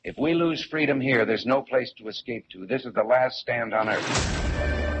If we lose freedom here, there's no place to escape to. This is the last stand on earth.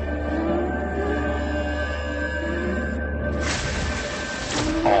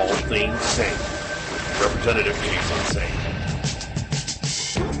 All things safe. Representative Jason Sane.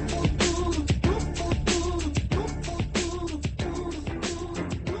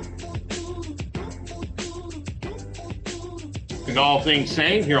 And all things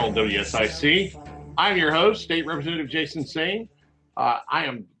sane here on WSIC. I'm your host, State Representative Jason Sane. I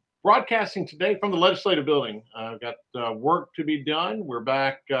am broadcasting today from the Legislative Building. I've got work to be done. We're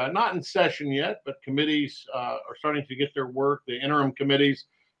back, not in session yet, but committees are starting to get their work. The interim committees,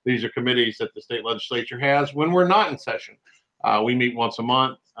 these are committees that the state legislature has when we're not in session. We meet once a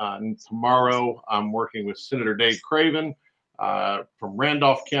month. And tomorrow, I'm working with Senator Dave Craven from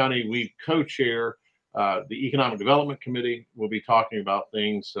Randolph County. We co-chair the Economic Development Committee. We'll be talking about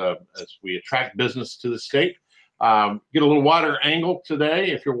things as we attract business to the state. Get a little wider angle today.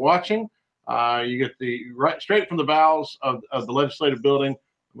 If you're watching, you get the straight from the bowels of the legislative building.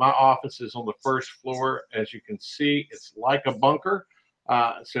 My office is on the first floor. As you can see, it's like a bunker.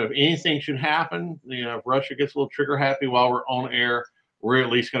 So if anything should happen, if Russia gets a little trigger happy while we're on air, we're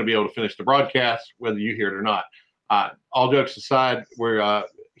at least going to be able to finish the broadcast, whether you hear it or not. All jokes aside, we're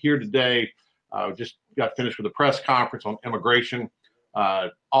here today. Just got finished with a press conference on immigration.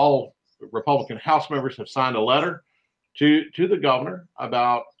 All Republican House members have signed a letter to the governor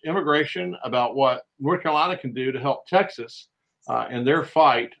about immigration, about what North Carolina can do to help Texas in their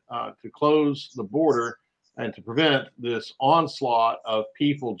fight to close the border and to prevent this onslaught of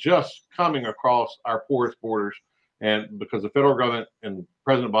people just coming across our porous borders, and because the federal government and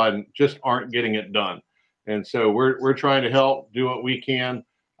President Biden just aren't getting it done. And so we're trying to help do what we can.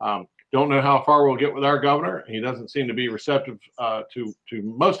 Don't know how far we'll get with our governor. He doesn't seem to be receptive to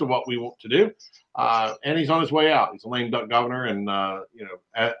most of what we want to do, and he's on his way out. He's a lame duck governor, and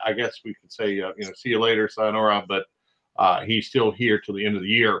I guess we could say see you later, sayonara. But he's still here till the end of the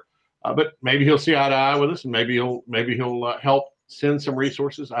year. But maybe he'll see eye to eye with us, and maybe he'll help send some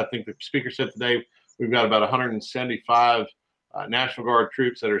resources. I think the speaker said today we've got about 175 National Guard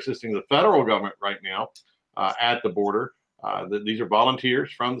troops that are assisting the federal government right now at the border. These are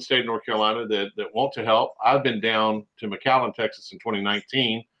volunteers from the state of North Carolina that want to help. I've been down to McAllen, Texas in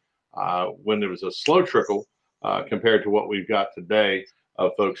 2019 when there was a slow trickle compared to what we've got today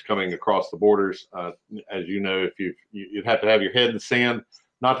of folks coming across the borders. As you know, if you'd have to have your head in the sand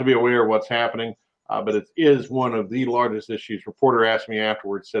not to be aware of what's happening, but it is one of the largest issues. Reporter asked me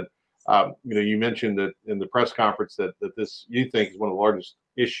afterwards, said, you mentioned that in the press conference that this you think is one of the largest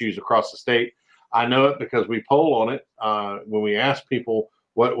issues across the state. I know it because we poll on it when we ask people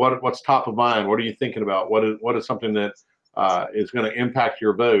what's top of mind. What are you thinking about? What is something that is going to impact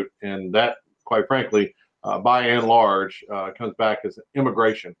your vote? And that, quite frankly, by and large, comes back as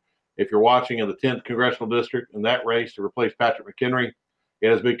immigration. If you're watching in the 10th Congressional District in that race to replace Patrick McHenry, it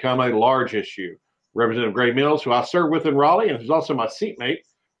has become a large issue. Representative Gray Mills, who I serve with in Raleigh and who's also my seatmate,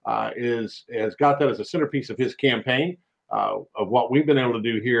 has got that as a centerpiece of his campaign. Of what we've been able to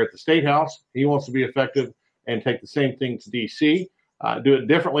do here at the State House. He wants to be effective and take the same thing to D.C., do it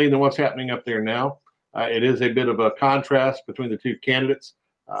differently than what's happening up there now. It is a bit of a contrast between the two candidates.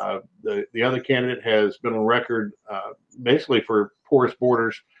 The other candidate has been on record basically for porous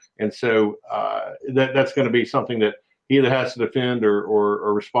borders, and so that's going to be something that he either has to defend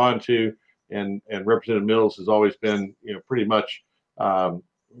or respond to. And Representative Mills has always been, pretty much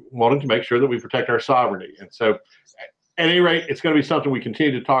wanting to make sure that we protect our sovereignty. And so, at any rate, it's going to be something we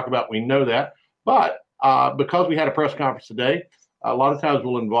continue to talk about. We know that. But because we had a press conference today, a lot of times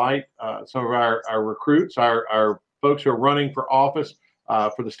we'll invite some of our recruits, our folks who are running for office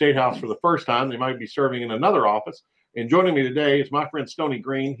for the State House for the first time. They might be serving in another office. And joining me today is my friend Stoney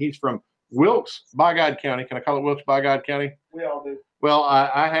Greene. He's from Wilkes-Barre County. Can I call it Wilkes-Barre County? We all do. Well,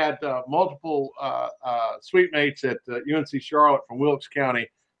 I had multiple suite mates at UNC Charlotte from Wilkes County.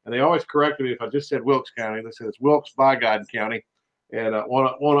 And they always corrected me if I just said Wilkes County. They said it's Wilkes-Barre County, and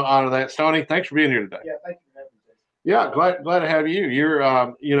want to honor that. Stoney, thanks for being here today. Yeah, thank you for having me. Yeah, glad to have you.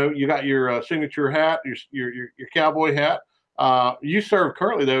 You're, you got your signature hat, your cowboy hat. You serve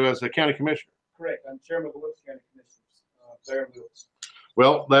currently though as a county commissioner. Correct. I'm chairman of the Wilkes County Commissioners there in Wilkes.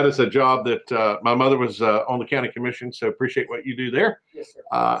 Well, that is a job that my mother was on the county commission, so appreciate what you do there. Yes, sir.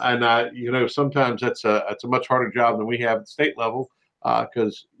 And sometimes that's a much harder job than we have at the state level.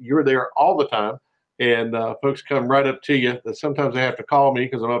 Because you're there all the time, and folks come right up to you. Sometimes they have to call me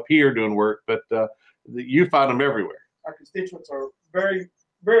because I'm up here doing work, but you find them everywhere. Our constituents are very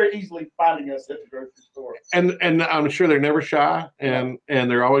very easily finding us at the grocery store. And I'm sure they're never shy, and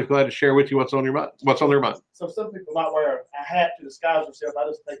they're always glad to share with you what's on your mind, what's on their mind. So some people might wear a hat to disguise themselves. I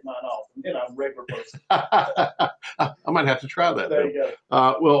just take mine off, and then I'm a regular person. I might have to try that. There you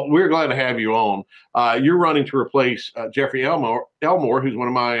go. Well, we're glad to have you on. You're running to replace Jeffrey Elmore, who's one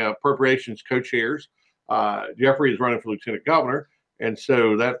of my appropriations co-chairs. Jeffrey is running for lieutenant governor, and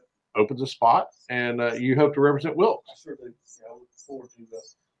so that opens a spot, and you hope to represent Wilkes. I sure do. I look forward to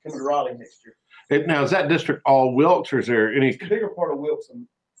coming to Raleigh next year. Now, is that district all Wilkes, or is there any? It's the bigger part of Wilkes and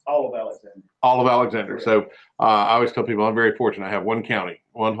all of Alexander. All of Alexander. So I always tell people I'm very fortunate. I have one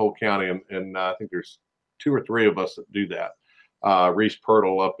whole county, and I think there's 2 or 3 of us that do that. Reese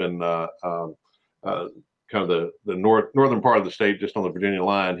Pirtle up in kind of the northern part of the state, just on the Virginia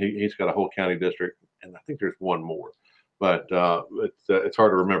line. He's got a whole county district, and I think there's one more. But it's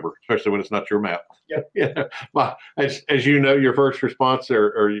hard to remember, especially when it's not your map. Yep. Yeah. As you know, your first response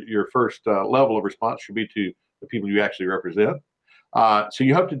or your first level of response should be to the people you actually represent. So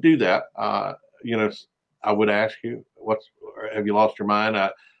you hope to do that. I would ask you, have you lost your mind?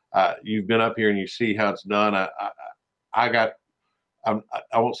 You've been up here and you see how it's done. I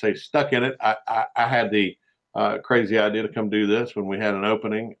won't say stuck in it. I had the crazy idea to come do this when we had an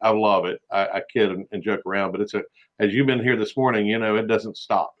opening. I love it. I kid and joke around, but as you've been here this morning, it doesn't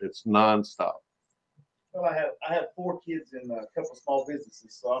stop. It's nonstop. Well, I have 4 kids and a couple of small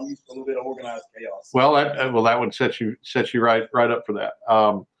businesses, so I'm used to a little bit of organized chaos. Well, that would set you right up for that.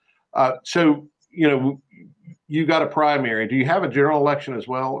 So you got a primary. Do you have a general election as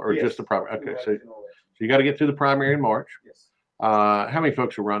well, or Yes, just a primary? Okay, so you got to get through the primary in March. Yes. How many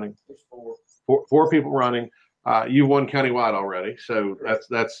folks are running? There's 4. Four people running. You won countywide already, so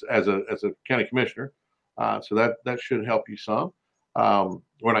that's as a county commissioner. So that should help you some.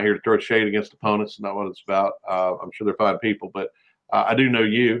 We're not here to throw shade against opponents. Not what it's about. I'm sure they're fine people, but I do know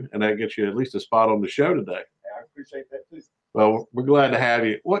you, and that gets you at least a spot on the show today. Yeah, I appreciate that too. Well, we're glad to have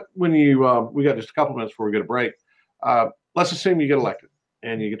you. We got just a couple minutes before we get a break. Let's assume you get elected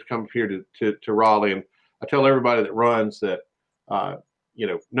and you get to come here to Raleigh. And I tell everybody that runs that,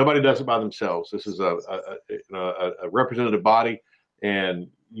 nobody does it by themselves. This is a representative body, and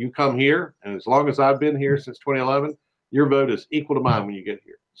you come here, and as long as I've been here since 2011, your vote is equal to mine when you get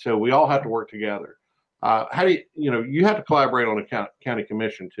here. So we all have to work together. How do you have to collaborate on a county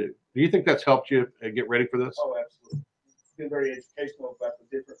commission too? Do you think that's helped you get ready for this? Oh, absolutely. It's been very educational about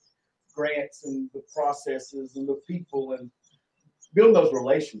the different grants and the processes and the people and building those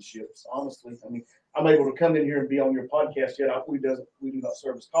relationships. Honestly, I mean, I'm able to come in here and be on your podcast yet. We do not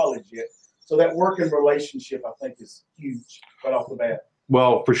service college yet. So that working relationship, I think, is huge right off the bat.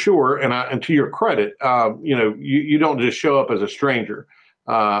 Well, for sure. And to your credit, you don't just show up as a stranger.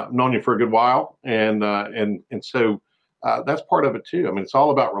 I've known you for a good while. And so that's part of it too. I mean, it's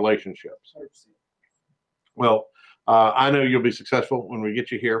all about relationships. 100%. Well, I know you'll be successful when we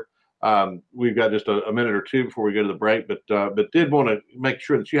get you here. We've got just a minute or 2 before we go to the break, but did want to make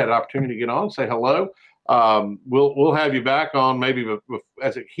sure that you had an opportunity to get on, say hello. We'll have you back on maybe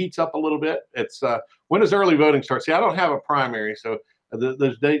as it heats up a little bit. It's when does early voting start? See, I don't have a primary, so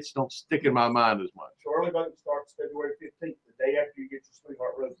those dates don't stick in my mind as much. So early voting starts February 15th, the day after you get your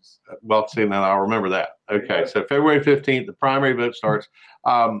sweetheart roses. Well, see, now I'll remember that. Okay, so February 15th, the primary vote starts.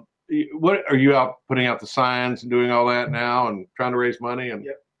 What are you out putting out the signs and doing all that now and trying to raise money? And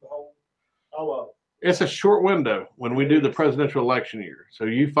yep, the whole all of it. It's a short window when we do the presidential election year. So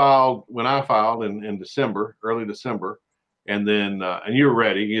you filed when I filed in December, early December, and then and you were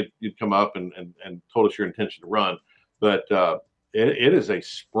ready. You'd come up and told us your intention to run, but it is a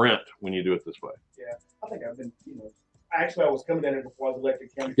sprint when you do it this way. Yeah, I think I've been, actually I was coming down here before I was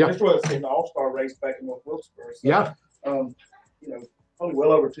elected county. Yeah. This was in the All-Star race back in North Wilkesboro. So, Yeah. Only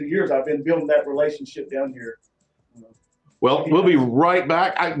well over 2 years I've been building that relationship down here. Well, we'll be right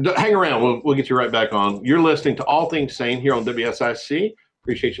back. Hang around. We'll get you right back on. You're listening to All Things Sane here on WSIC.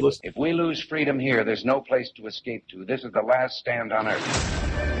 Appreciate you listening. If we lose freedom here, there's no place to escape to. This is the last stand on earth.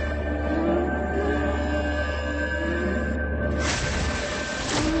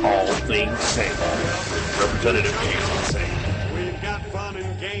 All Things Sane. Representative Jason Sane. We've got fun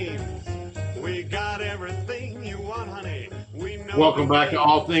and games. We got everything you want, honey. We know. Welcome back to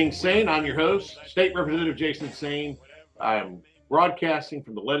All Things Sane. I'm your host, State Representative Jason Sane. I'm broadcasting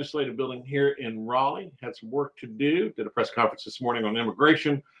from the legislative building here in Raleigh. Had some work to do. Did a press conference this morning on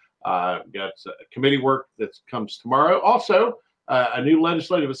immigration. Got committee work that comes tomorrow. Also, a new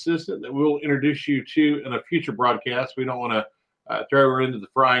legislative assistant that we'll introduce you to in a future broadcast. We don't want to throw her into the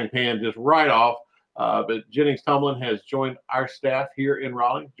frying pan just right off. But Jennings Tumlin has joined our staff here in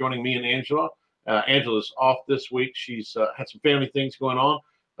Raleigh, joining me and Angela. Angela's off this week. She's had some family things going on.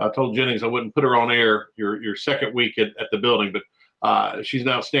 I told Jennings I wouldn't put her on air your second week at the building, but she's an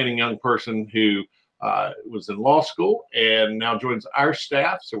outstanding young person who was in law school and now joins our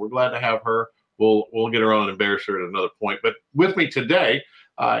staff. So we're glad to have her. We'll get her on and embarrass her at another point. But with me today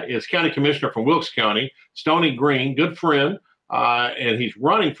is County Commissioner from Wilkes County, Stoney Greene, good friend, and he's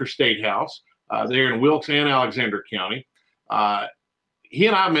running for State House there in Wilkes and Alexander County. He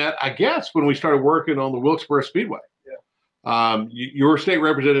and I met, I guess, when we started working on the Wilkesboro Speedway. Your state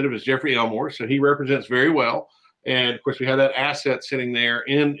representative is Jeffrey Elmore, so he represents very well. And of course, we had that asset sitting there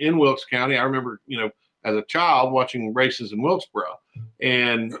in Wilkes County. I remember, as a child watching races in Wilkesboro,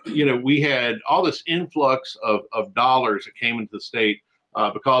 and we had all this influx of dollars that came into the state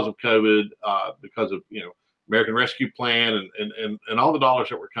because of COVID, because of American Rescue Plan, and all the dollars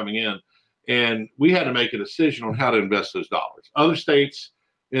that were coming in. And we had to make a decision on how to invest those dollars. Other states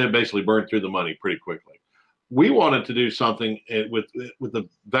basically burned through the money pretty quickly. We wanted to do something with the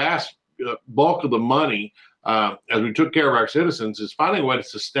vast bulk of the money, as we took care of our citizens, is finding a way to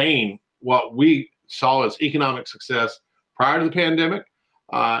sustain what we saw as economic success prior to the pandemic.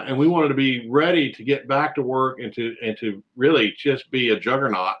 And we wanted to be ready to get back to work and to really just be a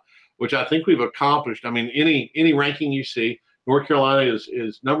juggernaut, which I think we've accomplished. I mean, any ranking you see, North Carolina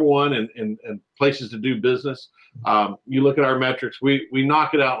is number one in places to do business. You look at our metrics, we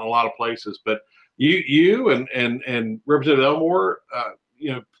knock it out in a lot of places, but you and Representative Elmore,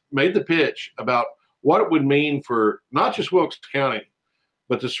 made the pitch about what it would mean for not just Wilkes County,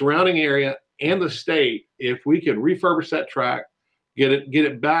 but the surrounding area and the state if we could refurbish that track, get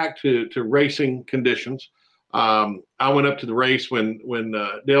it back to racing conditions. I went up to the race when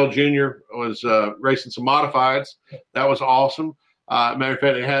Dale Jr. was racing some modifieds. That was awesome. Matter of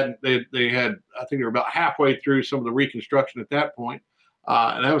fact, they had I think they were about halfway through some of the reconstruction at that point.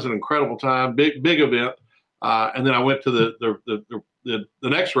 And that was an incredible time, big event. And then I went to the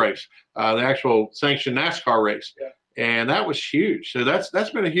next race, the actual sanctioned NASCAR race, and that was huge. So that's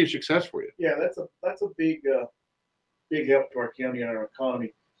been a huge success for you. Yeah, that's a big help to our county and our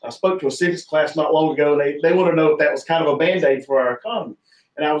economy. I spoke to a civics class not long ago, and they want to know if that was kind of a Band-Aid for our economy.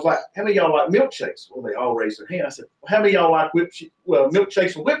 And I was like, how many of y'all like milkshakes? Well, they all raised their hand. I said, well, how many of y'all like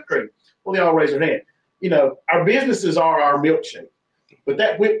milkshakes with whipped cream? Well, they all raised their hand. Our businesses are our milkshake. But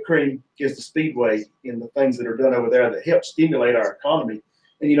that whipped cream is the speedway and the things that are done over there that help stimulate our economy.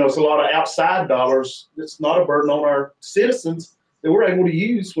 And, it's a lot of outside dollars that's not a burden on our citizens that we're able to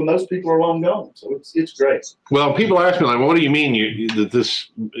use when those people are long gone. So it's great. Well, people ask me, like, well, what do you mean that this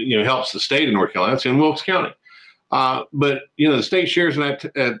helps the state of North Carolina? It's in Wilkes County. But, the state shares in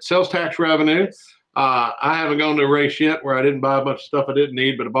that sales tax revenue. I haven't gone to a race yet where I didn't buy a bunch of stuff I didn't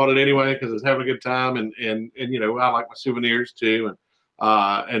need, but I bought it anyway because I was having a good time. And I like my souvenirs too.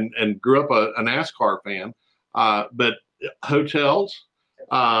 And grew up a NASCAR fan, but hotels,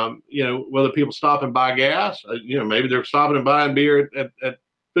 whether people stop and buy gas, maybe they're stopping and buying beer at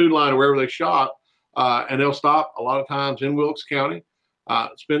Food Line or wherever they shop, and they'll stop a lot of times in Wilkes County,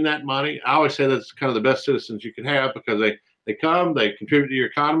 spend that money. I always say that's kind of the best citizens you can have because they come, they contribute to your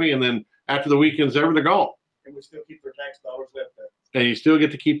economy, and then after the weekend's over, they're gone. And we still keep their tax dollars left there. And you still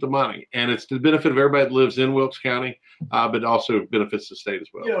get to keep the money. And it's to the benefit of everybody that lives in Wilkes County, but also benefits the state as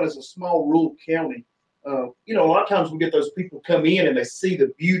well. As a small rural county, a lot of times we get those people come in and they see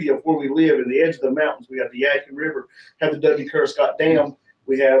the beauty of where we live in the edge of the mountains. We have the Yadkin River, have the W. Kerr Scott Dam.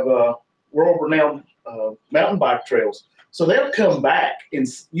 We have world-renowned mountain bike trails. So they'll come back and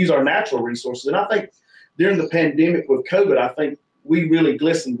use our natural resources. And I think during the pandemic with COVID, I think we really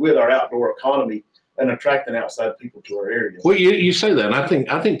glistened with our outdoor economy and attracting outside people to our area. Well, you say that, and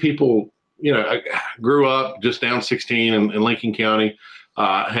I think people, I grew up just down 16 in Lincoln County,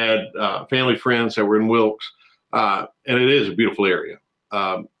 had family friends that were in Wilkes, and it is a beautiful area.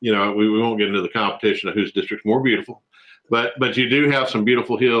 We won't get into the competition of whose district's more beautiful, but you do have some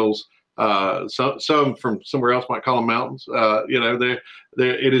beautiful hills. Some from somewhere else might call them mountains.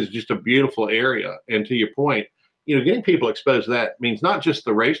 It is just a beautiful area, and to your point, getting people exposed to that means not just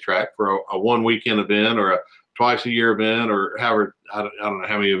the racetrack for a one weekend event or a twice a year event or however, I don't know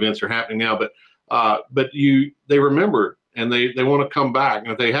how many events are happening now, but they remember and they want to come back.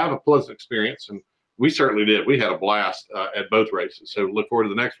 And if they have a pleasant experience, and we certainly did, we had a blast at both races. So look forward to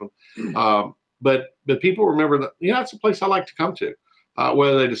the next one. But people remember that, it's a place I like to come to,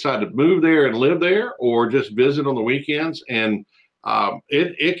 whether they decide to move there and live there or just visit on the weekends. And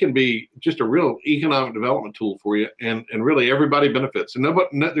it can be just a real economic development tool for you, and really everybody benefits. And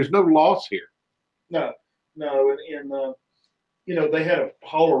there's no loss here. No, and they had a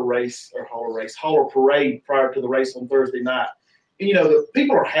hauler parade prior to the race on Thursday night, the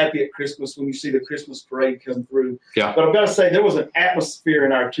people are happy at Christmas when you see the Christmas parade come through. Yeah. But I've got to say, there was an atmosphere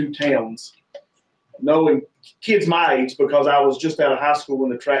in our two towns, knowing kids my age, because I was just out of high school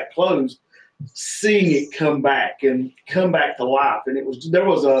when the track closed, seeing it come back to life. And there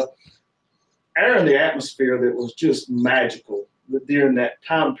was a air in the atmosphere that was just magical during that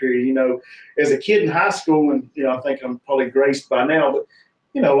time period. As a kid in high school, and I think I'm probably graced by now, but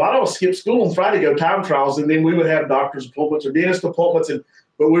I'd always skip school on Friday to go time trials, and then we would have doctor's appointments or dentist appointments,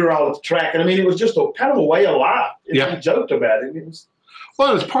 but we were all at the track. And I mean, it was just a kind of a way of life. Yeah. We joked about it. It was.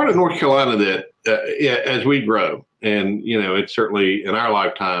 Well, it's part of North Carolina that as we grow, and it's certainly in our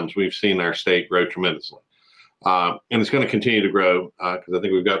lifetimes we've seen our state grow tremendously, and it's going to continue to grow because I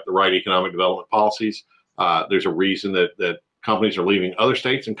think we've got the right economic development policies. There's a reason that companies are leaving other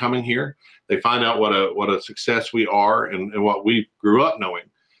states and coming here. They find out what a success we are and what we grew up knowing.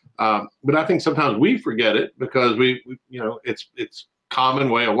 But I think sometimes we forget it because it's common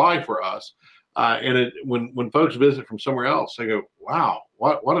way of life for us. And when folks visit from somewhere else, they go, "Wow,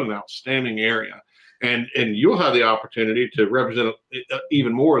 what an outstanding area!" And you'll have the opportunity to represent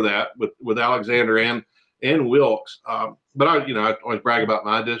even more of that with Alexander and Wilkes. But I always brag about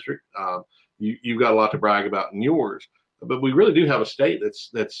my district. You've got a lot to brag about in yours. But we really do have a state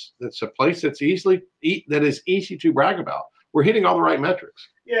that's a place that is easy to brag about. We're hitting all the right metrics.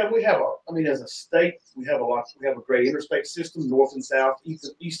 Yeah, we have as a state, we have a great interstate system, north and south,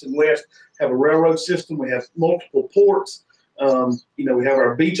 east and west, have a railroad system. We have multiple ports. We have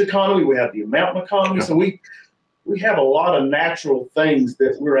our beach economy. We have the mountain economy. Yeah. So we have a lot of natural things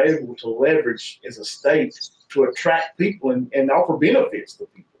that we're able to leverage as a state to attract people and offer benefits to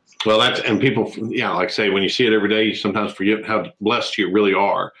people. Well, and people, like I say, when you see it every day, you sometimes forget how blessed you really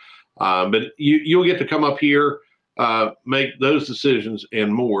are. But you'll get to come up here, make those decisions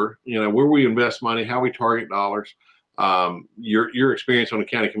and more, where we invest money, how we target dollars. Your experience on the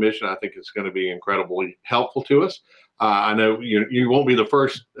county commission, I think is going to be incredibly helpful to us. I know you won't be the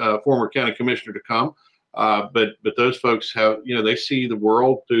first former county commissioner to come, but those folks have, they see the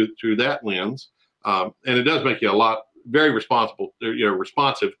world through that lens. And it does make you very responsive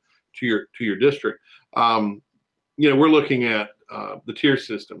to your district. We're looking at the tier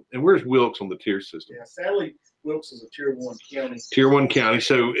system, and where's Wilkes on the tier system? Yeah, sadly, Wilkes is a tier 1 county. Tier 1 county.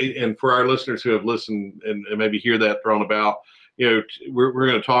 So, and for our listeners who have listened and maybe hear that thrown about, we're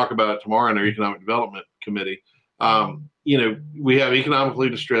going to talk about it tomorrow in our economic development committee. We have economically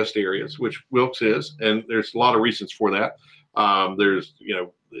distressed areas, which Wilkes is, and there's a lot of reasons for that. There's,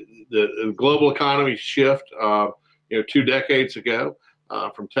 the global economy shift, 2 decades ago.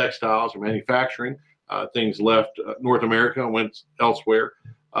 From textiles or manufacturing, things left North America and went elsewhere.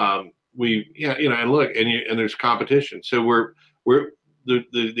 And look, and there's competition. So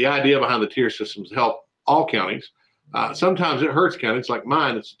the idea behind the tier systems to help all counties. Sometimes it hurts counties like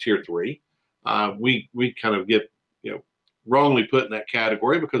mine. It's a tier 3. We kind of get wrongly put in that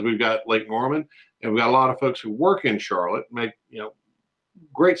category because we've got Lake Norman and we've got a lot of folks who work in Charlotte, make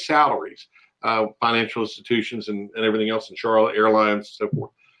great salaries. Financial institutions and everything else in Charlotte, airlines, so forth.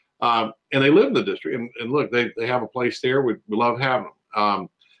 And they live in the district. And look, they have a place there. We love having them.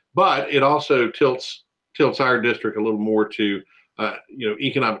 But it also tilts our district a little more to,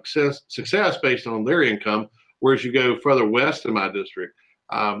 economic success based on their income. Whereas you go further west in my district,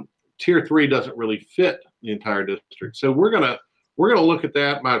 tier 3 doesn't really fit the entire district. So we're gonna look at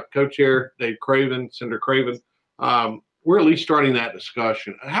that. My co-chair, Senator Craven, we're at least starting that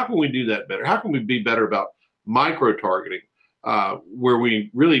discussion. How can we do that better? How can we be better about micro-targeting where we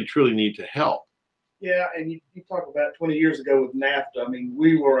really, truly need to help? Yeah, and you talk about 20 years ago with NAFTA. I mean,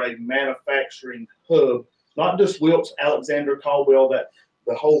 we were a manufacturing hub, not just Wilkes, Alexander, Caldwell,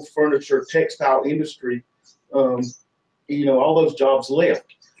 the whole furniture, textile industry, all those jobs left.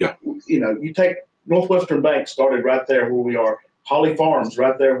 Yeah. You take Northwestern Bank started right there where we are. Holly Farms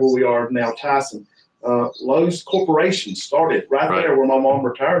right there where we are now, Tyson. Lowe's Corporation started right there where my mom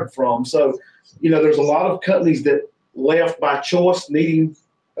retired from. So, there's a lot of companies that left by choice, needing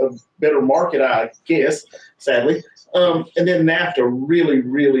a better market, I guess, sadly. And then NAFTA really,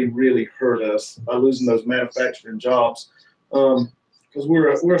 really, really hurt us by losing those manufacturing jobs because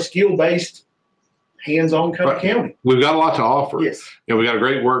we're a skill-based, hands-on kind of county. We've got a lot to offer. Yes. We got a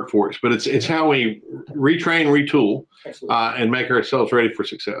great workforce, but it's how we retrain, retool, and make ourselves ready for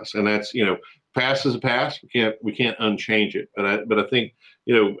success. And that's, past is a past. We can't unchange it. But I think,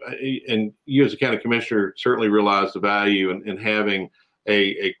 and you as a county commissioner certainly realize the value in having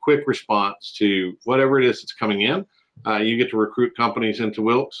a quick response to whatever it is that's coming in. You get to recruit companies into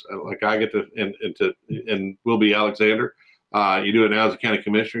Wilkes, like I get to, and will be Alexander. You do it now as a county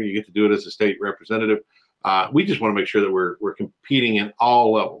commissioner. You get to do it as a state representative. We just want to make sure that we're competing in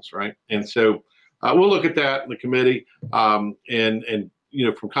all levels, right? And so we'll look at that in the committee, and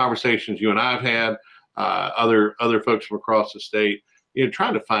from conversations you and I have had, other folks from across the state,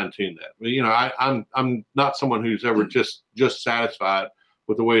 trying to fine tune that. I'm not someone who's ever just satisfied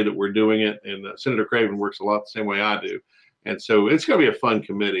with the way that we're doing it, and Senator Craven works a lot the same way I do, and so it's going to be a fun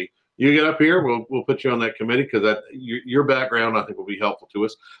committee. You get up here, we'll put you on that committee because your background, I think, will be helpful to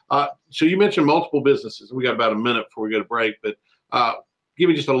us. So you mentioned multiple businesses. We got about a minute before we go to break, but give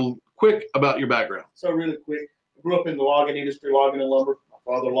me just a quick about your background. So really quick, I grew up in the logging industry, logging and lumber. My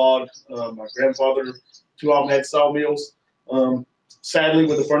father logged. My grandfather, two of them had sawmills. Sadly,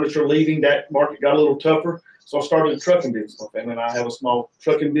 with the furniture leaving, that market got a little tougher. So I started a trucking business. My family and I have a small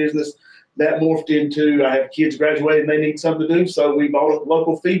trucking business. That morphed into, I have kids graduating, they need something to do, so we bought a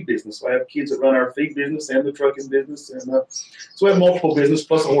local feed business. So I have kids that run our feed business and the trucking business, and so we have multiple business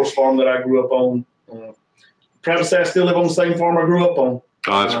plus a horse farm that I grew up on. Proud to say I still live on the same farm I grew up on.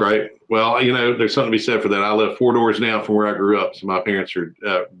 Oh, that's great. Well, there's something to be said for that. I live 4 doors down from where I grew up, so my parents are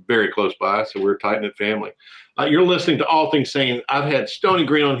very close by, so we're a tight-knit family. You're listening to All Things Sane. I've had Stoney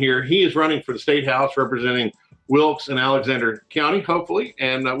Greene on here. He is running for the State House representing Wilkes and Alexander County, hopefully,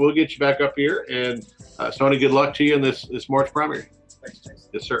 and we'll get you back up here. And Stoney, good luck to you in this March primary. Thanks, Jason.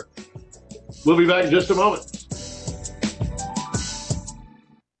 Yes, sir. We'll be back in just a moment.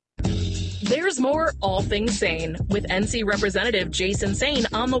 There's more All Things Sane with NC Representative Jason Sane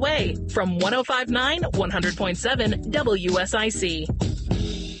on the way from 105.9, 100.7 WSIC.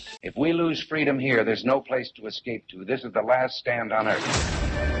 If we lose freedom here, there's no place to escape to. This is the last stand on earth.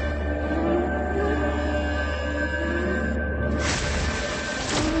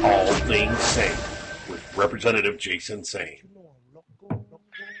 All Things Sane with Representative Jason Sane.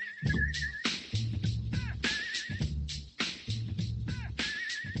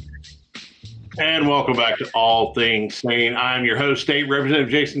 And welcome back to All Things Sane. I'm your host, State Representative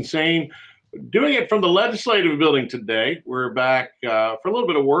Jason Sane, doing it from the legislative building today. We're back for a little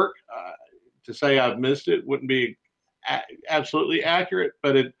bit of work. To say I've missed it wouldn't be absolutely accurate,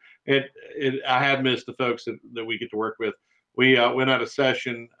 but I have missed the folks that we get to work with. We went out of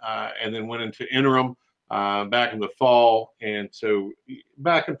session and then went into interim back in the fall. And so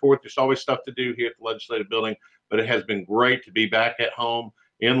back and forth, there's always stuff to do here at the legislative building, but it has been great to be back at home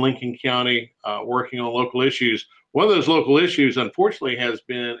in Lincoln County working on local issues. One of those local issues, unfortunately, has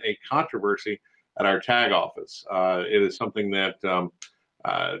been a controversy at our tag office. It is something that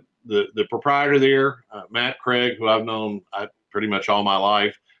the proprietor there, Matt Craig, who I've known pretty much all my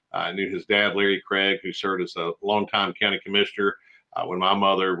life, I knew his dad, Larry Craig, who served as a longtime county commissioner when my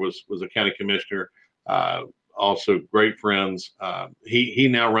mother was a county commissioner. Also great friends. He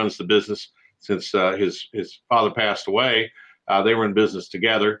now runs the business since his father passed away. They were in business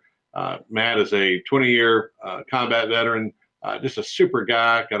together. Matt is a 20-year combat veteran, just a super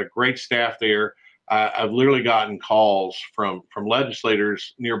guy, got a great staff there. I've literally gotten calls from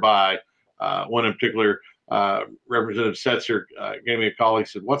legislators nearby. One in particular, Representative Setzer gave me a call. He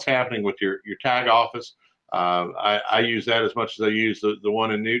said, "What's happening with your tag office?" I use that as much as I use the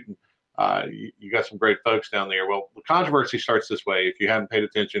one in Newton. You got some great folks down there. Well, the controversy starts this way. If you haven't paid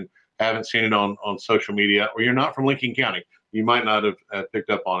attention, haven't seen it on social media, or you're not from Lincoln County, you might not have picked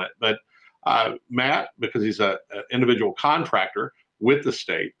up on it. But Matt, because he's an individual contractor with the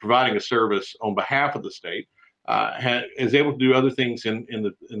state, providing a service on behalf of the state, is able to do other things in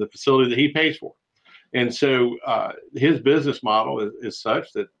the facility that he pays for. And so his business model is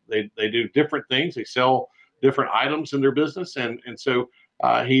such that they do different things. They sell different items in their business. And so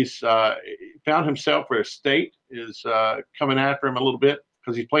he's found himself where a state is coming after him a little bit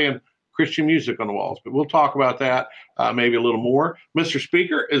because he's playing Christian music on the walls. But we'll talk about that maybe a little more. Mr.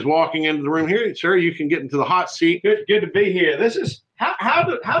 Speaker is walking into the room here. Sir, you can get into the hot seat. Good to be here. This is how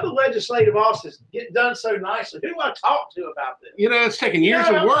do legislative offices get done so nicely? Who do I talk to about this? It's taken years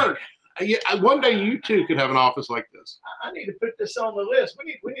of work. One day you too could have an office like this. I need to put this on the list.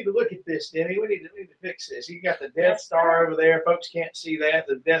 We need to look at this, Denny. We need to fix this. You got the Death Star over there. Folks can't see that.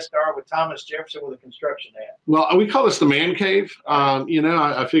 The Death Star with Thomas Jefferson with a construction hat. Well, we call this the man cave.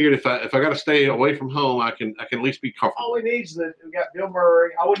 I figured if I got to stay away from home, I can at least be comfortable. All we need is we got Bill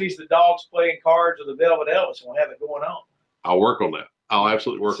Murray. All we need is the dogs playing cards or the Velvet Elvis, and we'll have it going on. I'll work on that. I'll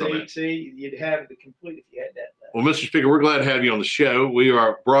absolutely work on that. See, you'd have it complete if you had that. Well, Mr. Speaker, we're glad to have you on the show. We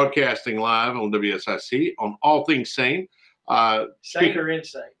are broadcasting live on WSIC on All Things Sane. Sane or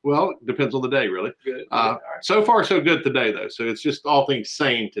insane? Well, it depends on the day, really. Good. Right. So far, so good today, though. So it's just all things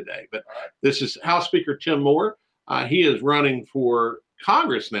sane today. But This is House Speaker Tim Moore. He is running for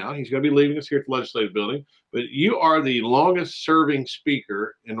Congress now. He's going to be leaving us here at the Legislative Building. But you are the longest serving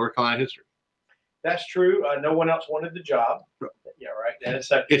speaker in North Carolina history. That's true. No one else wanted the job. Yeah, right. And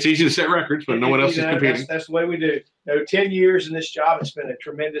it's easy to set records when no one else is competing. That's the way we do. 10 years in this job, it's been a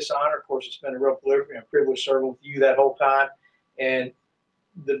tremendous honor. Of course, it's been a real privilege serving with you that whole time. And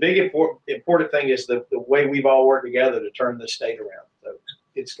the big important thing is the way we've all worked together to turn this state around. So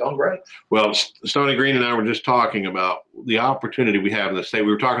it's gone great. Well, Stoney, Greene, and I were just talking about the opportunity we have in the state.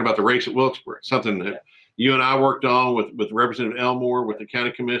 We were talking about the race at Wilkesboro, something that you and I worked on with Representative Elmore, with the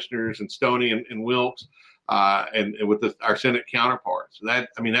county commissioners, and Stoney and Wilkes, and with our Senate counterparts. That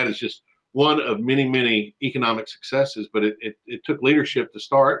is just one of many, many economic successes, but it took leadership to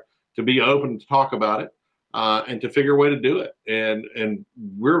start, to be open to talk about it, and to figure a way to do it. And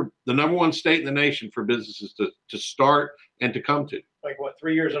we're the number one state in the nation for businesses to start and to come to. Like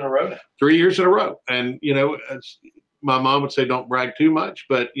 3 years in a row now? 3 years in a row. And, my mom would say, don't brag too much,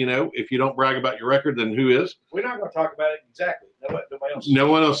 but if you don't brag about your record, then who is? We're not going to talk about it exactly. Nobody else.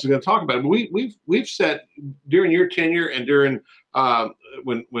 No one else is going to talk about it. But we've set during your tenure and during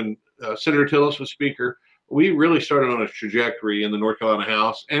when Senator Tillis was Speaker, we really started on a trajectory in the North Carolina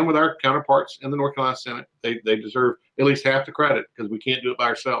House and with our counterparts in the North Carolina Senate. They deserve at least half the credit because we can't do it by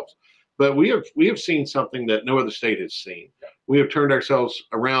ourselves. But we have seen something that no other state has seen. We have turned ourselves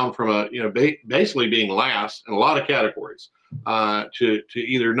around from basically being last in a lot of categories to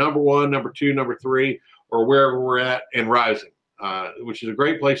either number one, number two, number three, or wherever we're at and rising, which is a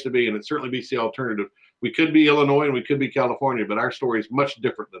great place to be. And it certainly beats the alternative. We could be Illinois and we could be California, but our story is much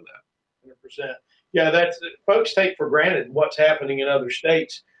different than that. 100%. Yeah, folks take for granted what's happening in other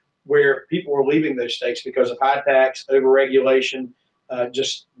states where people are leaving those states because of high tax, overregulation,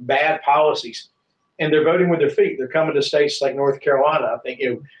 just bad policies, and they're voting with their feet. They're coming to states like North Carolina. I think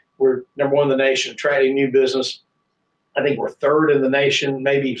we're number one in the nation attracting new business. I think we're third in the nation,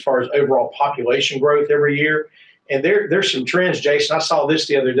 maybe as far as overall population growth every year. And there's some trends, Jason. I saw this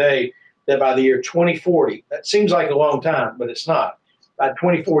the other day that by the year 2040, that seems like a long time, but it's not. By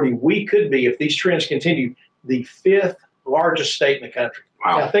 2040, we could be, if these trends continue, the 5th largest state in the country.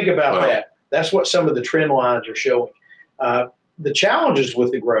 Wow. Now think about that. That's what some of the trend lines are showing. The challenges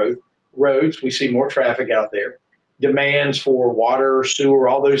with the growth, roads, we see more traffic out there, demands for water, sewer,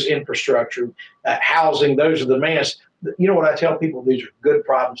 all those infrastructure, housing, those are the demands. You know what I tell people? These are good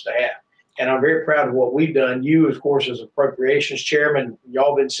problems to have. And I'm very proud of what we've done. You, of course, as appropriations chairman,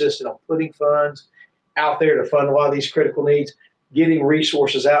 y'all have insisted on putting funds out there to fund a lot of these critical needs, getting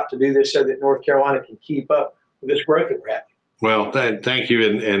resources out to do this so that North Carolina can keep up with this growth that we're having. Well, thank you,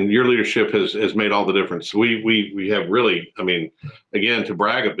 and your leadership has made all the difference. We have really, again, to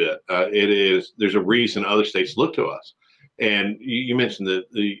brag a bit, there's a reason other states look to us, and you mentioned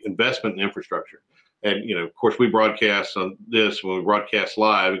the investment in infrastructure, and of course we broadcast on this when we broadcast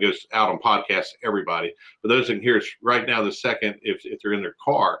live. It goes out on podcasts to everybody. But those that can hear us right now, the second, if they're in their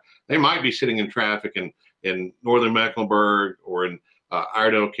car, they might be sitting in traffic in northern Mecklenburg or in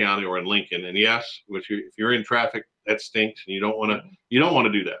Iredell County or in Lincoln, and yes, if you're in traffic, that stinks, and you don't want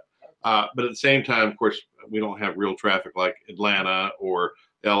to do that. But at the same time, of course, we don't have real traffic like Atlanta or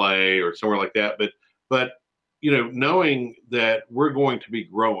LA or somewhere like that. But knowing that we're going to be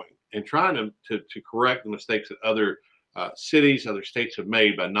growing and trying to correct the mistakes that other cities, other states have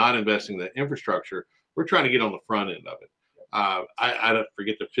made by not investing in the infrastructure, we're trying to get on the front end of it. I don't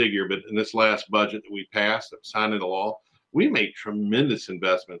forget the figure, but in this last budget that we passed, that was signed into law, we made tremendous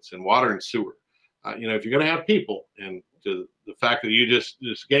investments in water and sewer. If you're going to have people, and to the fact that you just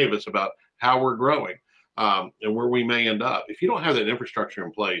gave us about how we're growing and where we may end up, if you don't have that infrastructure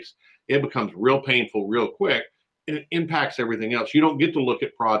in place, it becomes real painful real quick, and it impacts everything else. You don't get to look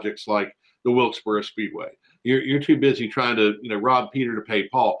at projects like the Wilkesboro Speedway. You're too busy trying to rob Peter to pay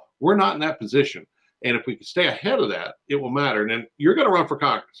Paul. We're not in that position, and if we can stay ahead of that, it will matter. And then you're going to run for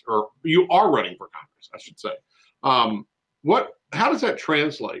Congress, or you are running for Congress, I should say. How does that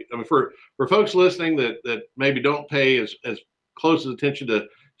translate? For folks listening that maybe don't pay as close attention to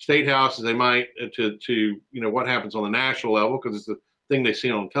State House as they might to what happens on the national level, because it's the thing they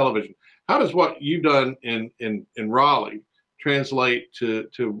see on television. How does what you've done in Raleigh translate to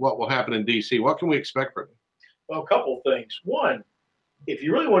what will happen in D.C.? What can we expect from you? Well, a couple of things. One, if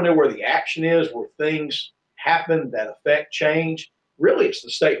you really want to know where the action is, where things happen that affect change, really it's the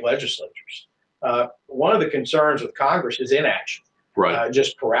state legislatures. One of the concerns with Congress is inaction, right?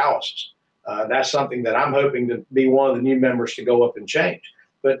 Just paralysis. That's something that I'm hoping to be one of the new members to go up and change.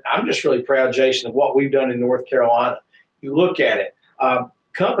 But I'm just really proud, Jason, of what we've done in North Carolina. You look at it,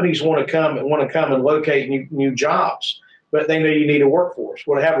 companies want to come and locate new jobs, but they know you need a workforce.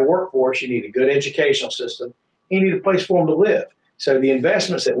 Well, to have a workforce, you need a good educational system. You need a place for them to live. So the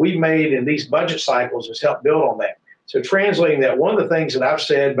investments that we've made in these budget cycles has helped build on that. So translating that, one of the things that I've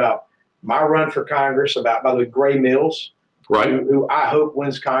said about my run for Congress about, by the way, Gray Mills, Right. who I hope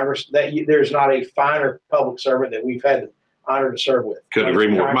wins Congress. There's not a finer public servant that we've had the honor to serve with. Couldn't agree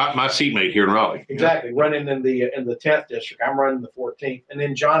more. My seatmate here in Raleigh. Exactly. Running in the 10th district. I'm running the 14th. And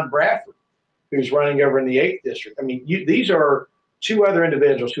then John Bradford, who's running over in the 8th district. I mean, these are two other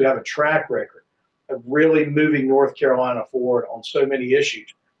individuals who have a track record of really moving North Carolina forward on so many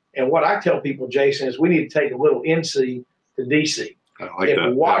issues. And what I tell people, Jason, is we need to take a little NC to DC. I like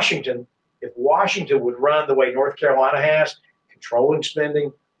that. If Washington would run the way North Carolina has, controlling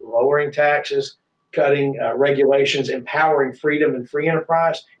spending, lowering taxes, cutting regulations, empowering freedom and free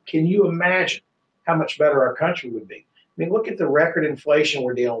enterprise, can you imagine how much better our country would be? I mean, look at the record inflation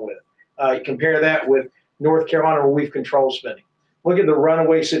we're dealing with. You compare that with North Carolina, where we've controlled spending. Look at the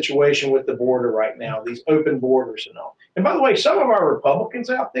runaway situation with the border right now, these open borders and all. And by the way, some of our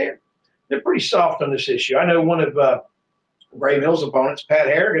Republicans out there, they're pretty soft on this issue. I know one of Gray Mills' opponents, Pat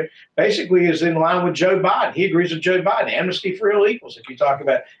Harrigan, basically is in line with Joe Biden. He agrees with Joe Biden, amnesty for illegals, if you talk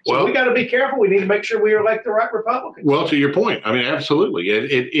about it. So we got to be careful. We need to make sure we elect the right Republicans. Well, to your point, I mean, absolutely.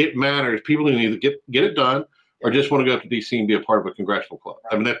 It matters. People who either get it done or just want to go up to D.C. and be a part of a congressional club.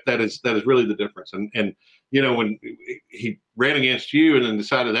 Right. I mean, that is really the difference. And you know, when he ran against you and then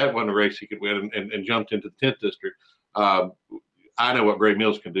decided that wasn't a race he could win and jumped into the 10th district, I know what Gray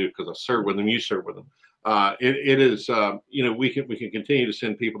Mills can do because I served with him. You served with him. It is, you know, we can continue to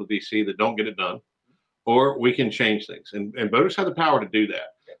send people to D.C. that don't get it done, or we can change things. And voters have the power to do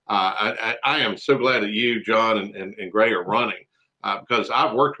that. I am so glad that you, John, and Gray are running because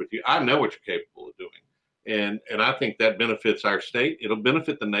I've worked with you. I know what you're capable of doing. And I think that benefits our state. It'll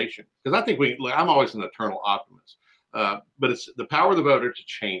benefit the nation because I think I'm always an eternal optimist. But it's the power of the voter to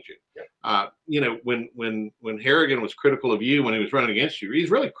change it. You know, when Harrigan was critical of you when he was running against you,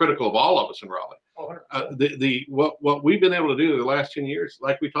 he's really critical of all of us in Raleigh. What we've been able to do the last 10 years,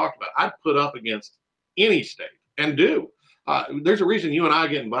 like we talked about, I'd put up against any state and do. There's a reason you and I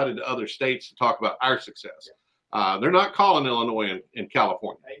get invited to other states to talk about our success. They're not calling Illinois and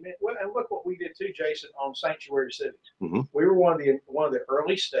California. Amen. Well, and look what we did too, Jason, on sanctuary cities. Mm-hmm. We were one of the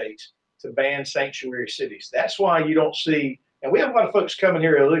early states to ban sanctuary cities. That's why you don't see, and we have a lot of folks coming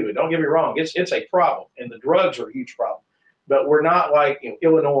here illegally. Don't get me wrong; it's a problem, and the drugs are a huge problem. But we're not like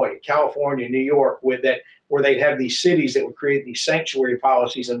Illinois, California, New York, with that where they'd have these cities that would create these sanctuary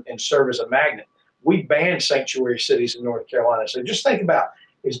policies and serve as a magnet. We banned sanctuary cities in North Carolina. So just think about,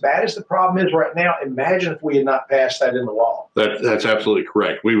 as bad as the problem is right now, imagine if we had not passed that into law. That's absolutely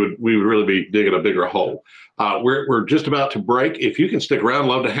correct. We would really be digging a bigger hole. We're just about to break. If you can stick around,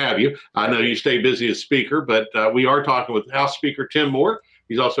 love to have you. I know you stay busy as Speaker, but we are talking with House Speaker Tim Moore.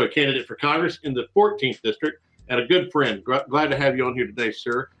 He's also a candidate for Congress in the 14th District and a good friend. Glad to have you on here today,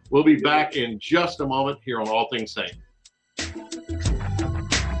 sir. We'll be back in just a moment here on All Things Sane.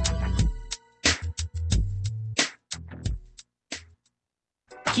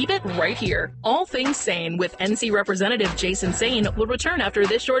 Keep it right here. All Things Sane with NC Representative Jason Sane will return after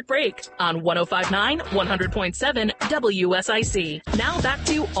this short break on 105.9, 100.7 WSIC. Now back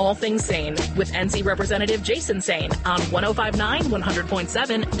to All Things Sane with NC Representative Jason Sane on 105.9,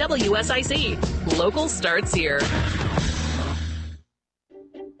 100.7 WSIC. Local starts here.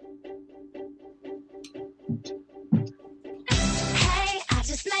 Hey, I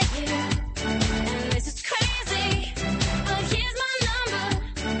just met you, and this is crazy. But here's my number,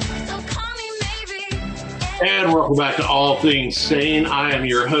 so call me maybe. And welcome back to All Things Sane. I am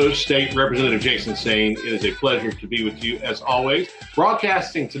your host, State Representative Jason Sane. It is a pleasure to be with you as always.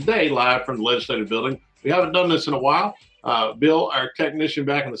 Broadcasting today live from the Legislative Building. We haven't done this in a while. Bill, our technician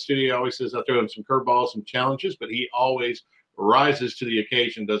back in the studio, always says I throw him some curveballs, some challenges, but he always rises to the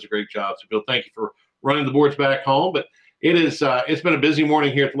occasion, does a great job. So, Bill, thank you for running the boards back home. But it's been a busy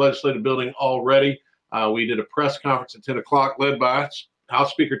morning here at the Legislative Building already. We did a press conference at 10 o'clock led by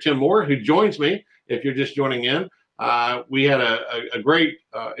House Speaker Tim Moore, who joins me if you're just joining in. We had a great,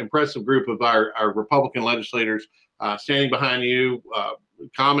 impressive group of our Republican legislators standing behind you,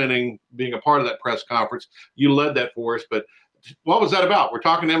 commenting, being a part of that press conference. You led that for us, but what was that about? We're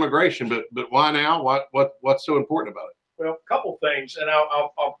talking immigration, but why now? What's so important about it? Well, a couple things, and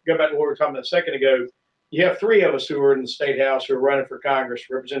I'll go back to what we were talking about a second ago. You have three of us who are in the State House who are running for Congress,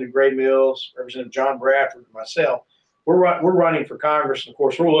 Representative Gray Mills, Representative John Bradford, and myself. We're running for Congress, and of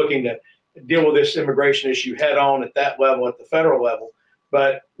course, we're looking to deal with this immigration issue head on at that level, at the federal level.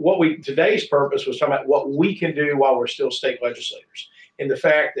 But today's purpose was talking about what we can do while we're still state legislators, and the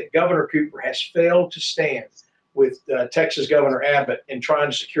fact that Governor Cooper has failed to stand with Texas Governor Abbott in trying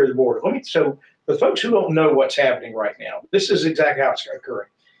to secure the border. So for folks who don't know what's happening right now, this is exactly how it's occurring.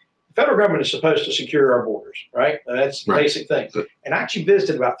 the federal government is supposed to secure our borders, right? That's the Right. basic thing. And I actually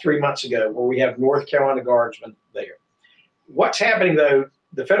visited about 3 months ago where we have North Carolina Guardsmen there. What's happening though,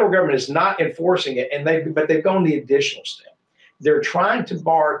 the federal government is not enforcing it, but they've gone the additional step. They're trying to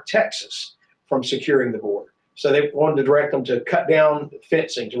bar Texas from securing the border. So they wanted to direct them to cut down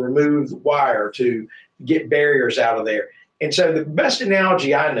fencing, to remove the wire, to get barriers out of there. And so the best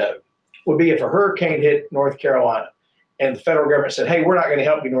analogy I know would be if a hurricane hit North Carolina and the federal government said, hey, we're not going to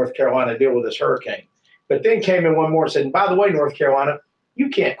help you, North Carolina, deal with this hurricane. But then came in one more and said, and by the way, North Carolina, you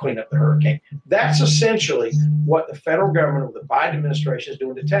can't clean up the hurricane. That's essentially what the federal government of the Biden administration is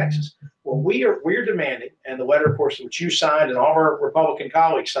doing to Texas. Well, we're demanding, and the letter, of course, which you signed and all of our Republican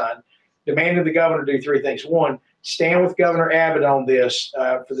colleagues signed, demanding the governor do three things. One, stand with Governor Abbott on this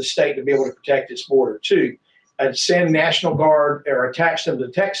for the state to be able to protect its border. Two, send National Guard or attach them to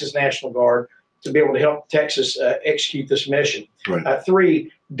the Texas National Guard to be able to help Texas execute this mission. Right.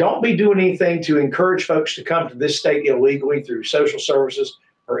 Three, don't be doing anything to encourage folks to come to this state illegally through social services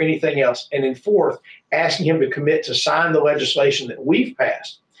or anything else. And then fourth, asking him to commit to sign the legislation that we've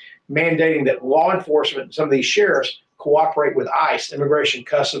passed, mandating that law enforcement, some of these sheriffs, cooperate with ICE, Immigration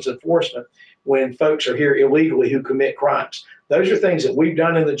Customs Enforcement, when folks are here illegally who commit crimes. Those are things that we've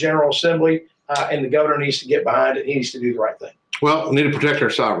done in the General Assembly, and the governor needs to get behind it. He needs to do the right thing. Well, we need to protect our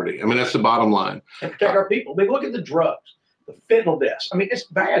sovereignty. I mean, that's the bottom line. And protect our people. I mean, look at the drugs, the fentanyl deaths. I mean, it's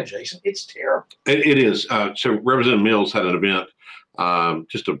bad, Jason. It's terrible. It is. So Representative Mills had an event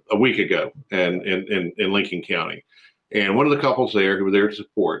just a week ago in Lincoln County. And one of the couples there who were there to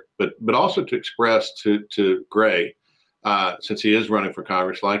support, but also to express to Gray, since he is running for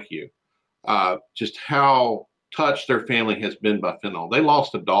Congress like you, just how touched their family has been by fentanyl. They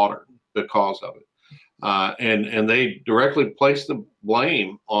lost a daughter because of it. And they directly placed the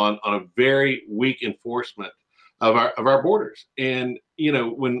blame on a very weak enforcement of our borders. And, you know,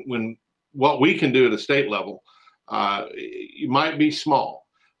 when what we can do at a state level, it might be small,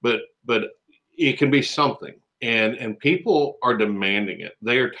 but it can be something. And people are demanding it.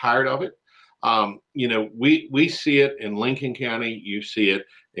 They are tired of it. You know, we see it in Lincoln County. You see it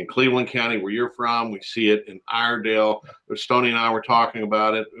in Cleveland County, where you're from. We see it in Iredell. Stoney and I were talking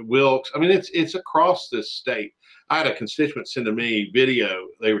about it. Wilkes. I mean, it's across this state. I had a constituent send to me video.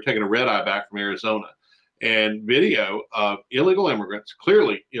 They were taking a red eye back from Arizona, and video of illegal immigrants,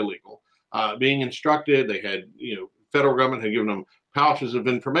 clearly illegal, being instructed. They had, you know, federal government had given them pouches of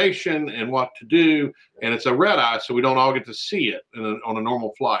information and what to do, and it's a red eye, so we don't all get to see it on a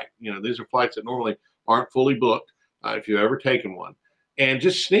normal flight. You know, these are flights that normally aren't fully booked, if you've ever taken one. And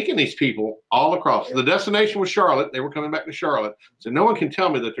just sneaking these people all across. The destination was Charlotte. They were coming back to Charlotte. So no one can tell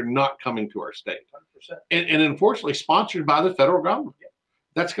me that they're not coming to our state. 100%. And unfortunately, sponsored by the federal government.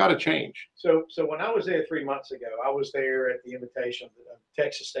 That's got to change. So when I was there 3 months ago, I was there at the invitation of the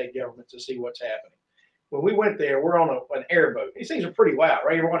Texas state government to see what's happening. When we went there, we're on an airboat. These things are pretty loud,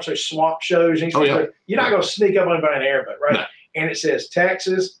 right? You ever watch those swamp shows? And Yeah. You're not going to sneak up on anybody in an airboat, right? No. And it says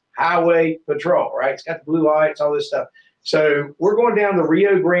Texas Highway Patrol, right? It's got the blue lights, all this stuff. So we're going down the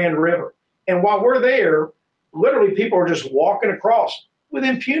Rio Grande River. And while we're there, literally people are just walking across with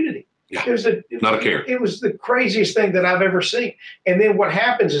impunity. Yeah. Not a care. It was the craziest thing that I've ever seen. And then what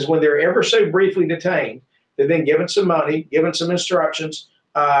happens is when they're ever so briefly detained, they're then given some money, given some instructions,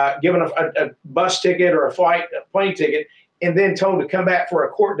 given a bus ticket or a plane ticket, and then told to come back for a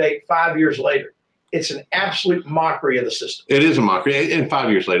court date 5 years later. It's an absolute mockery of the system. It is a mockery. And 5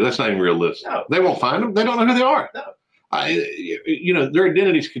 years later, that's not even realistic. No. They won't find them. They don't know who they are. No. You know, their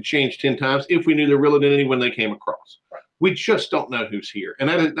identities could change 10 times if we knew their real identity when they came across. Right. We just don't know who's here. And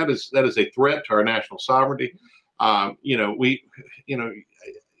that is a threat to our national sovereignty. You know,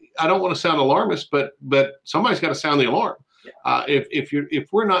 I don't want to sound alarmist, but somebody's got to sound the alarm. Yeah.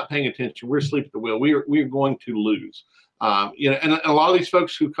 If we're not paying attention, we're asleep at the wheel. We're going to lose. You know, and a lot of these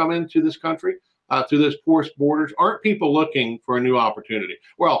folks who come into this country through those porous borders aren't people looking for a new opportunity.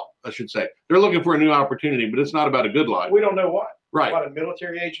 Well, I should say they're looking for a new opportunity, but it's not about a good life. We don't know why. Right. A lot of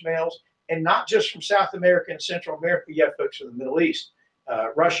military-age males, and not just from South America and Central America. You have folks from the Middle East,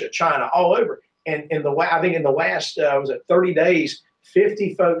 Russia, China, all over. And I think in the last 30 days,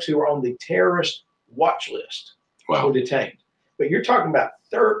 50 folks who were on the terrorist watch list were detained. But you're talking about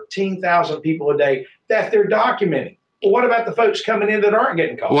 13,000 people a day that they're documenting. Well, what about the folks coming in that aren't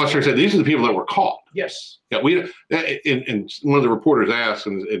getting caught? Well, I said these are the people that were caught. Yes. Yeah, and one of the reporters asked,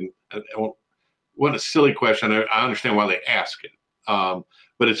 and what a silly question. I understand why they ask it,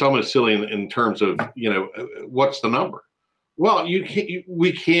 but it's almost silly in terms of, you know, what's the number? Well,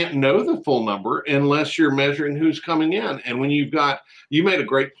 we can't know the full number unless you're measuring who's coming in. And when you made a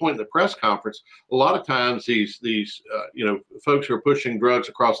great point in the press conference. A lot of times these folks who are pushing drugs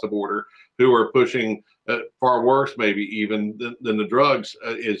across the border, who are pushing far worse, maybe even than the drugs,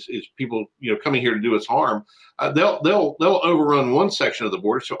 is people coming here to do us harm. They'll overrun one section of the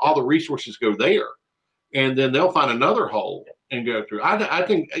border, so all the resources go there, and then they'll find another hole and go through. I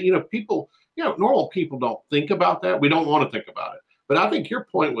think people. Normal people don't think about that. We don't want to think about it. But I think your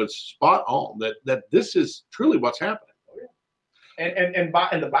point was spot on, that this is truly what's happening. And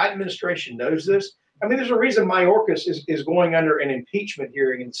the Biden administration knows this. I mean, there's a reason Mayorkas is going under an impeachment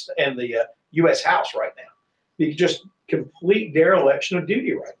hearing in the U.S. House right now. It's just complete dereliction of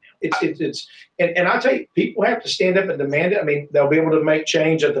duty right now. And I tell you, people have to stand up and demand it. I mean, they'll be able to make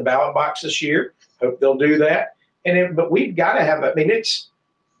change at the ballot box this year. Hope they'll do that. But we've got to have. I mean, it's.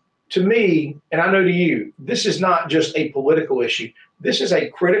 To me, and I know to you, this is not just a political issue. This is a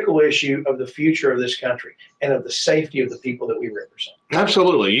critical issue of the future of this country and of the safety of the people that we represent.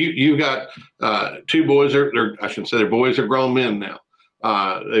 Absolutely. You got two boys. I shouldn't say they're boys. They're grown men now.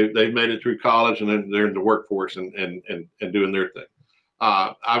 They've made it through college, and they're in the workforce and doing their thing.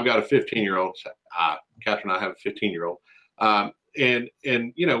 I've got a 15-year-old. Catherine and I have a 15-year-old. But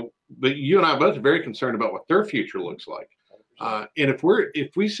you and I both are very concerned about what their future looks like. And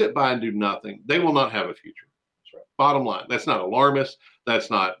if we sit by and do nothing, they will not have a future. That's right. Bottom line, that's not alarmist. That's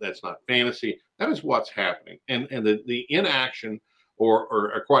not fantasy. That is what's happening. And the inaction,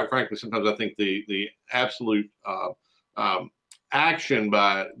 or quite frankly, sometimes I think the absolute action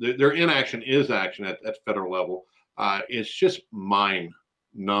by their inaction is action at federal level. It's just mind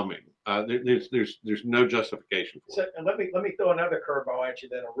numbing. There's no justification for it. And let me throw another curveball at you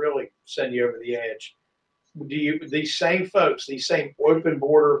that'll really send you over the edge. These same folks, these same open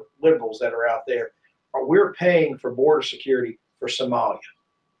border liberals that are out there, we're paying for border security for Somalia.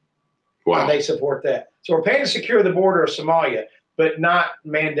 Wow. And they support that. So we're paying to secure the border of Somalia, but not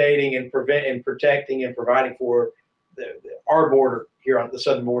mandating and protecting and providing for our border here on the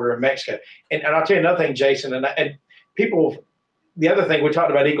southern border of Mexico. And I'll tell you another thing, Jason, and people, the other thing, we talked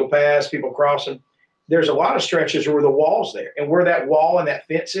about Eagle Pass, people crossing. There's a lot of stretches where the wall's there, and where that wall and that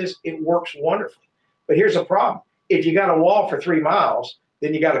fence is, it works wonderfully. But here's the problem. If you got a wall for 3 miles,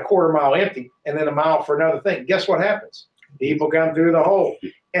 then you got a quarter mile empty, and then a mile for another thing. Guess what happens? People come through the hole.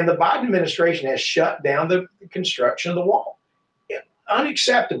 And the Biden administration has shut down the construction of the wall.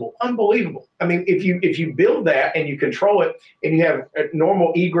 Unacceptable, unbelievable. I mean, if you build that and you control it and you have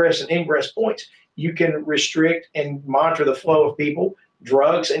normal egress and ingress points, you can restrict and monitor the flow of people,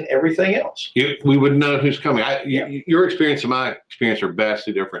 drugs, and everything else. We would know who's coming. Your experience and my experience are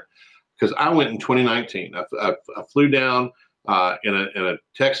vastly different. Because I went in 2019. I flew down in a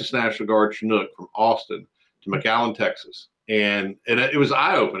Texas National Guard Chinook from Austin to McAllen, Texas. And it was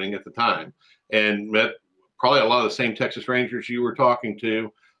eye-opening at the time, and met probably a lot of the same Texas Rangers you were talking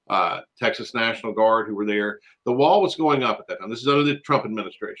to, Texas National Guard who were there. The wall was going up at that time. This is under the Trump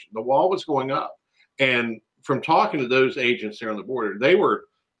administration. The wall was going up. And from talking to those agents there on the border, they were,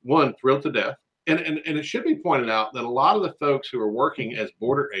 one, thrilled to death. And it should be pointed out that a lot of the folks who are working as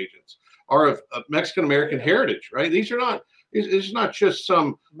border agents are of Mexican-American heritage, right? These are not, it's not just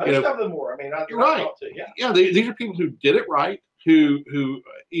some, most of them were. I mean, I right. These are people who did it right, who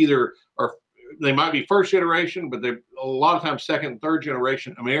either are, they might be first generation, but they're a lot of times second and third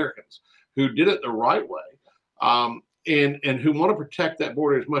generation Americans who did it the right way, and who want to protect that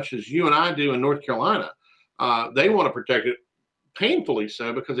border as much as you and I do in North Carolina. They want to protect it painfully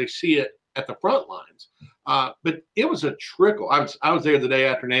so because they see it at the front lines. But it was a trickle. I was there the day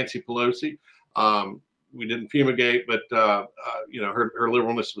after Nancy Pelosi. We didn't fumigate, but her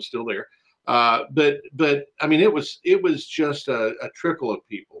liberalness was still there. But I mean, it was just a trickle of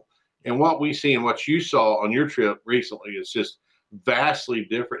people. And what we see and what you saw on your trip recently is just vastly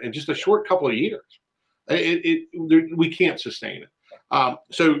different in just a short couple of years. We can't sustain it.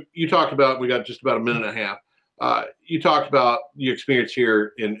 So you talked about, we got just about a minute and a half. You talked about your experience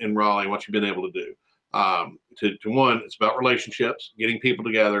here in Raleigh and what you've been able to do. To one, it's about relationships, getting people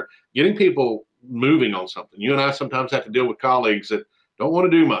together, getting people moving on something. You and I sometimes have to deal with colleagues that don't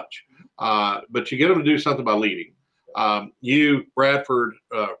want to do much, but you get them to do something by leading. You, Bradford,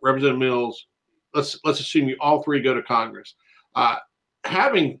 Representative Mills, let's assume you all three go to Congress.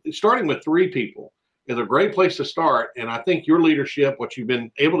 Starting with 3 people is a great place to start. And I think your leadership, what you've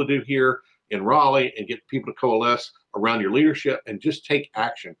been able to do here in Raleigh and get people to coalesce around your leadership and just take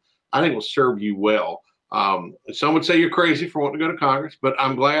action, I think will serve you well. Some would say you're crazy for wanting to go to Congress, but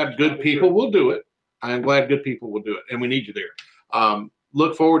I'm glad good people will do it. I am glad good people will do it, and we need you there.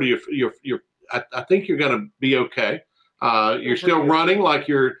 Look forward to your I think you're going to be okay. You're still running like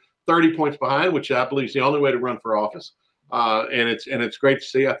you're 30 points behind, which I believe is the only way to run for office. And it's great to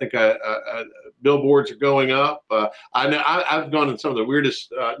see. I think billboards are going up. I know I've gone in some of the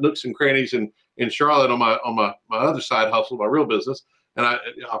weirdest nooks and crannies in Charlotte on my other side hustle, my real business. And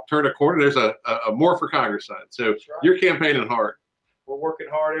I'll turn a corner. There's a More for Congress sign. So Right. You're campaigning hard. We're working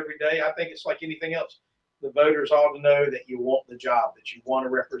hard every day. I think it's like anything else. The voters ought to know that you want the job, that you want to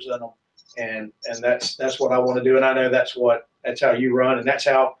represent them, and that's what I want to do. And I know that's how you run, and that's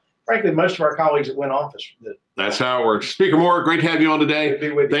how, frankly, most of our colleagues that win office. That's how it works. Speaker Moore, great to have you on today. Good to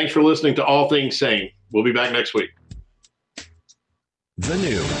be with you. Thanks for listening to All Things Sane. We'll be back next week. The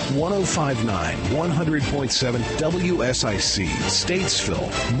new 105.9, 100.7 WSIC, Statesville,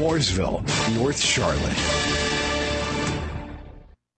 Mooresville, North Charlotte.